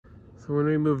So when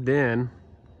we moved in,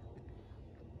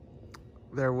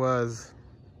 there was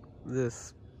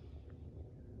this,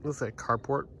 looks like a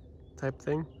carport type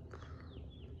thing.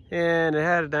 And it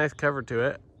had a nice cover to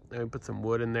it. And we put some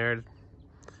wood in there.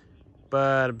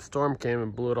 But a storm came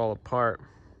and blew it all apart.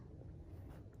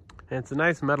 And it's a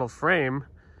nice metal frame,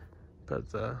 but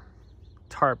the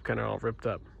tarp kind of all ripped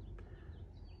up.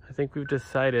 I think we've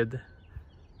decided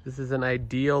this is an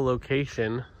ideal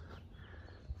location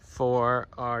for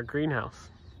our greenhouse.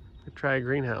 We try a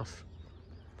greenhouse.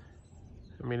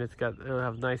 I mean, it'll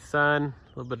have nice sun, a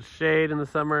little bit of shade in the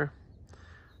summer.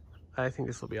 I think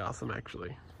this will be awesome,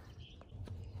 actually.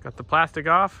 Got the plastic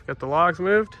off, got the logs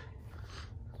moved.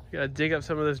 We gotta dig up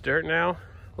some of this dirt now,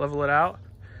 level it out.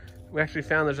 We actually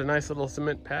found there's a nice little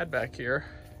cement pad back here,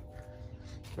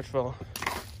 which will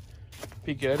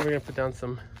be good. We're gonna put down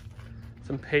some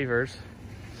pavers,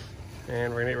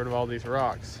 and we're gonna get rid of all these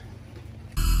rocks.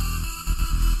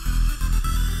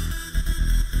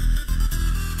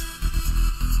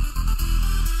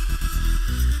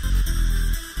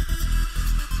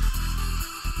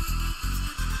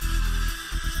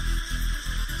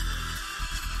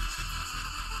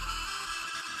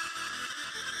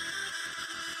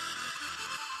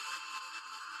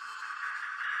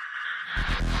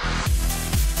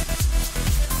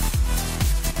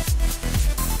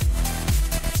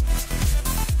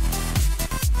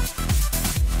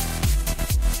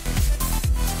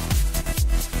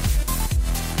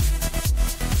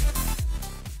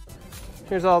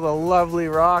 Here's all the lovely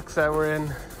rocks that were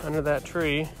in under that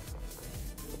tree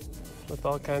with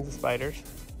all kinds of spiders.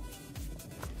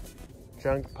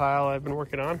 Junk pile I've been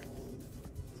working on.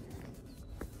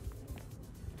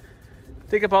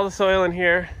 Dig up all the soil in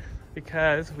here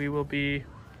because we will be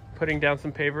putting down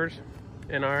some pavers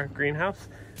in our greenhouse.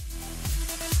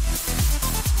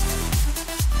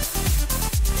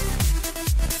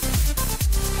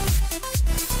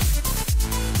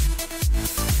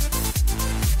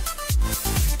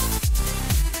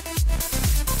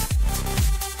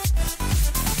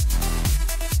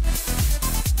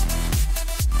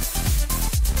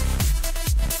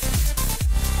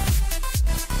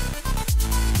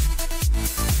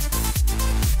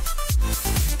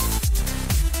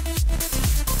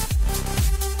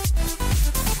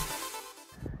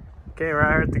 Okay, we're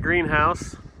out at the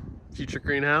greenhouse, future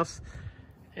greenhouse,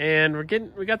 and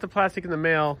we got the plastic in the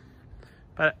mail,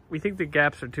 but we think the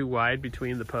gaps are too wide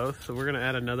between the posts, so we're gonna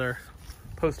add another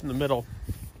post in the middle.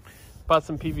 Bought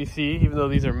some PVC, even though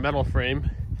these are metal frame,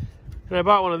 and I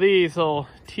bought one of these little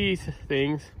teeth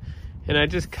things, and I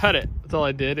just cut it. That's all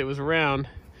I did. It was round,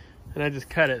 and I just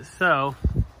cut it, so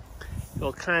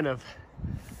it'll kind of,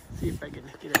 see if I can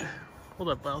get it. Hold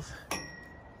up, Wells.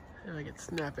 If I can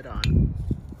snap it on.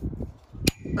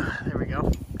 There we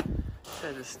go.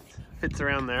 That just fits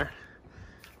around there.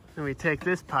 Then we take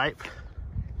this pipe,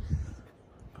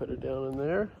 put it down in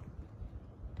there,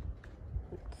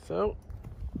 like so.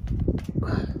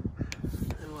 And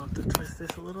we'll have to twist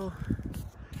this a little,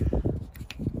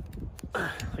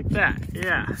 like that.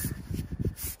 Yeah,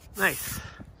 nice.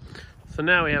 So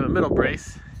now we have a middle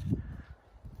brace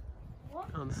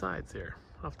on the sides here.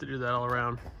 I'll have to do that all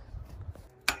around.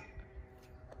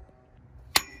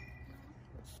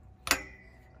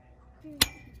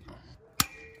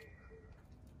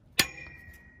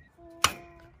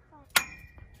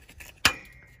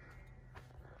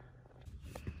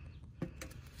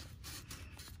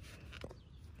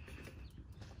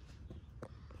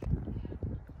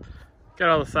 Got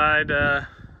all the side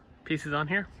pieces on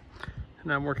here,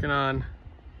 and I'm working on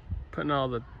putting all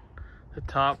the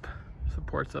top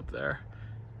supports up there.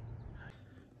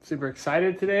 Super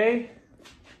excited today.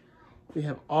 We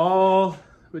have all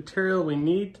the material we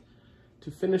need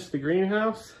to finish the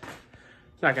greenhouse.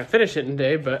 Not gonna finish it in a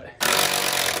day, but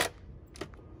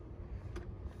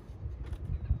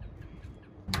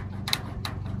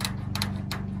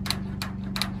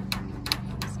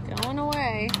it's going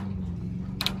away.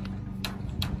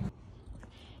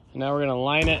 Now we're gonna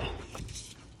line it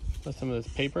with some of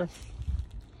this paper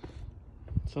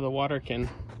so the water can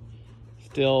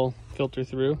still filter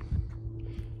through.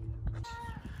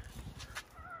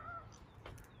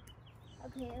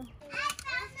 Okay.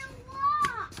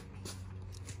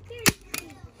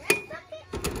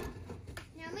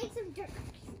 Now make some dirt.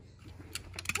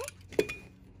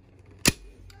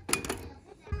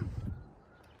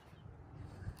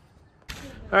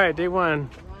 All right, day one.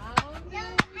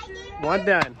 One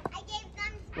done.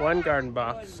 One garden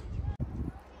box.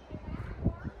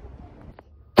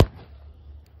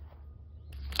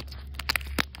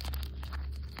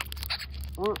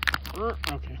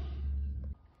 Okay.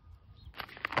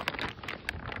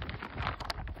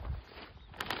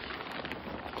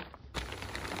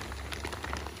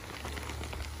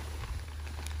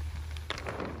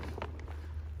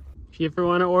 If you ever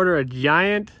want to order a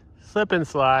giant slip and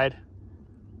slide,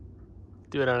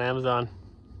 do it on Amazon.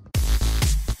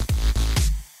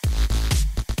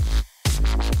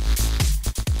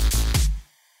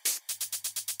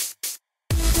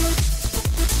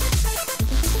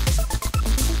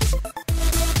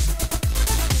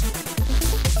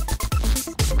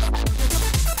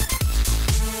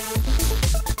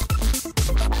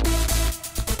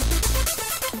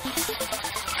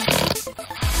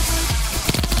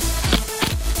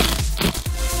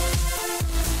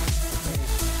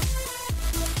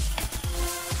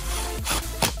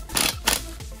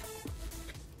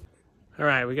 All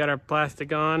right, we got our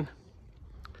plastic on.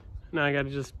 Now I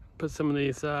gotta just put some of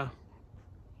these, I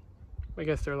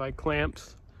guess they're like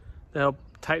clamps to help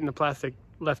tighten the plastic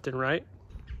left and right.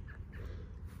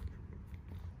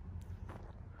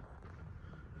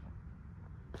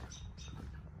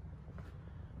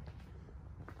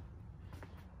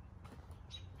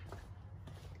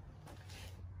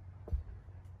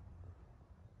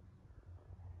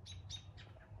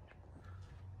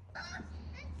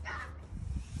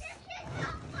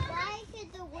 Why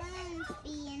could the worms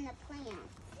be in the plant?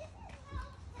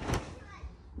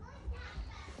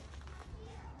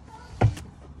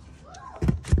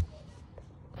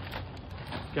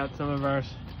 Got some of our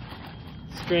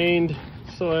strained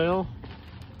soil.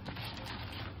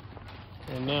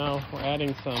 And now we're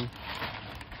adding some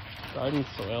garden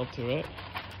soil to it.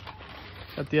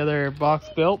 Got the other box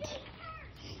built.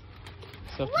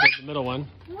 Except for the middle one.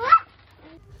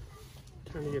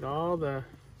 Trying to get all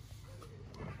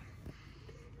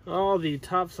the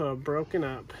topsoil broken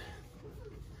up.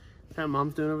 Is that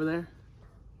Mom's doing over there?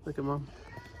 Look at Mom.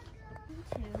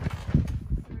 1, 2,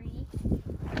 3, 4,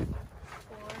 5.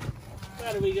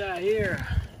 What do we got here?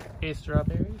 Hey,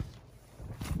 strawberries.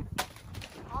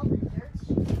 All the dirt.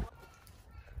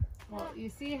 Well, you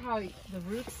see how the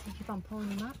roots, you keep on pulling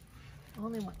them up?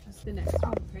 Only one, just the next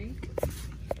one, right?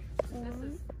 So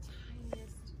this is the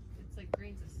tiniest, it's like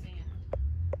grains of sand.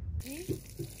 See?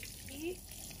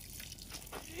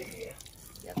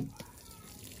 Yep.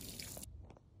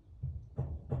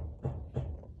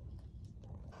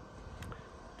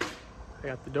 I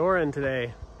got the door in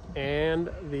today and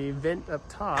the vent up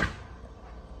top.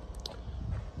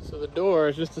 So the door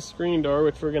is just a screen door,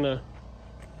 which we're gonna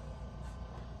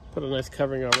put a nice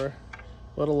covering over.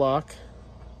 Little lock.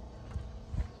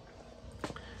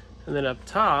 And then up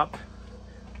top,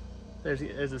 there's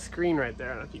a screen right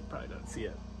there. I don't know if you probably don't see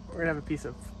it. We're gonna have a piece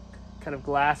of kind of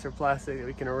glass or plastic that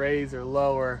we can raise or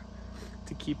lower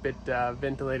to keep it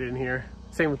ventilated in here.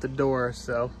 Same with the door,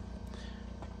 so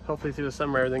hopefully through the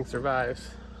summer everything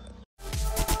survives.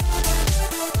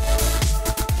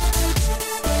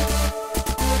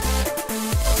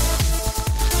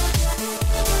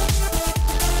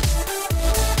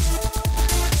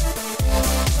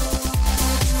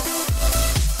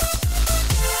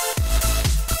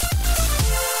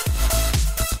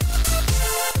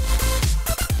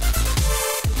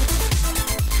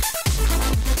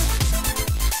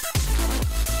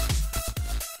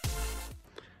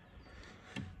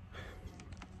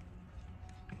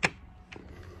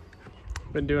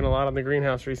 Been doing a lot on the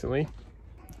greenhouse recently.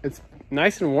 It's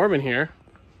nice and warm in here.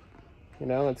 You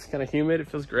know, it's kind of humid, it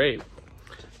feels great.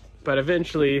 But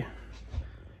eventually,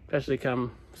 especially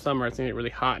come summer, it's gonna get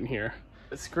really hot in here.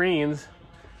 The screens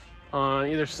on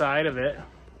either side of it,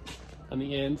 on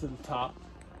the ends and the top.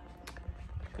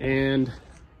 And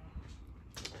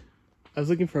I was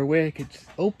looking for a way I could just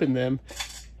open them.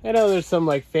 I know there's some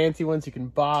like fancy ones you can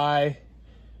buy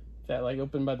that like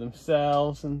open by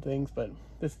themselves and things, but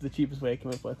this is the cheapest way I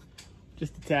came up with.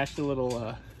 Just attach a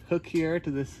little hook here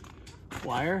to this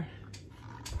wire.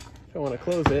 If I want to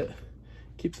close it,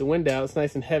 keep the wind out, it's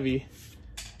nice and heavy.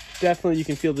 Definitely you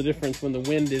can feel the difference when the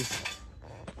wind is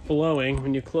blowing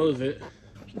when you close it.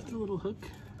 Just a little hook.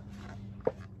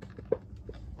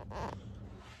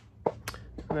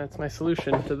 And that's my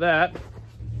solution to that.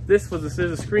 There's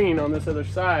a screen on this other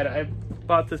side. I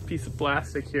bought this piece of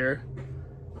plastic here,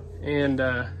 and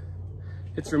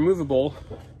it's removable.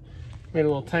 Made a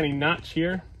little tiny notch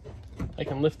here. I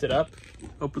can lift it up,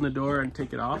 open the door, and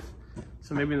take it off.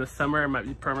 So maybe in the summer it might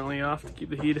be permanently off to keep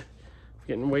the heat from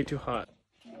getting way too hot.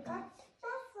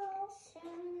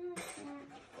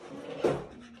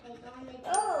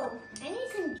 Oh, I need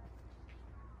some.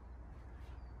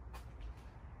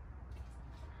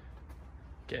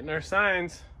 Getting our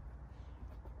signs.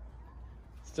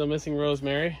 Still missing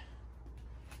rosemary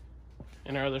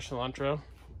and our other cilantro.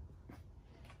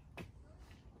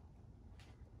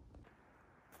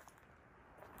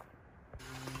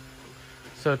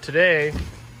 So today,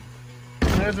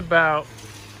 it was about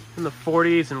in the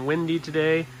 40s and windy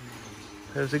today.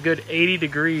 There's a good 80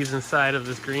 degrees inside of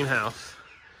this greenhouse.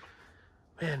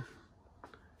 Man,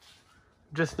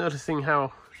 just noticing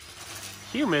how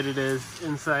humid it is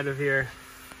inside of here.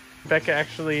 Becca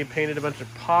actually painted a bunch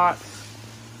of pots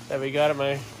that we got at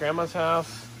my grandma's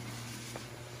house.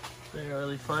 They're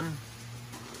really fun.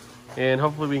 And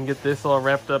hopefully we can get this all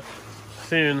wrapped up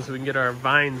soon so we can get our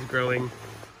vines growing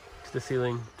to the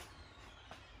ceiling.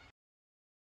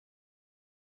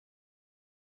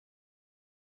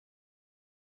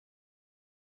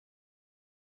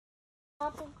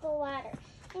 Top of the ladder.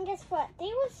 And guess what? They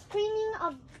were screaming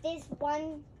of this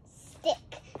one stick.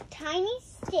 Tiny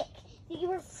stick that you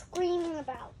were screaming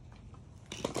about.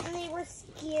 And they were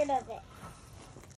scared of it.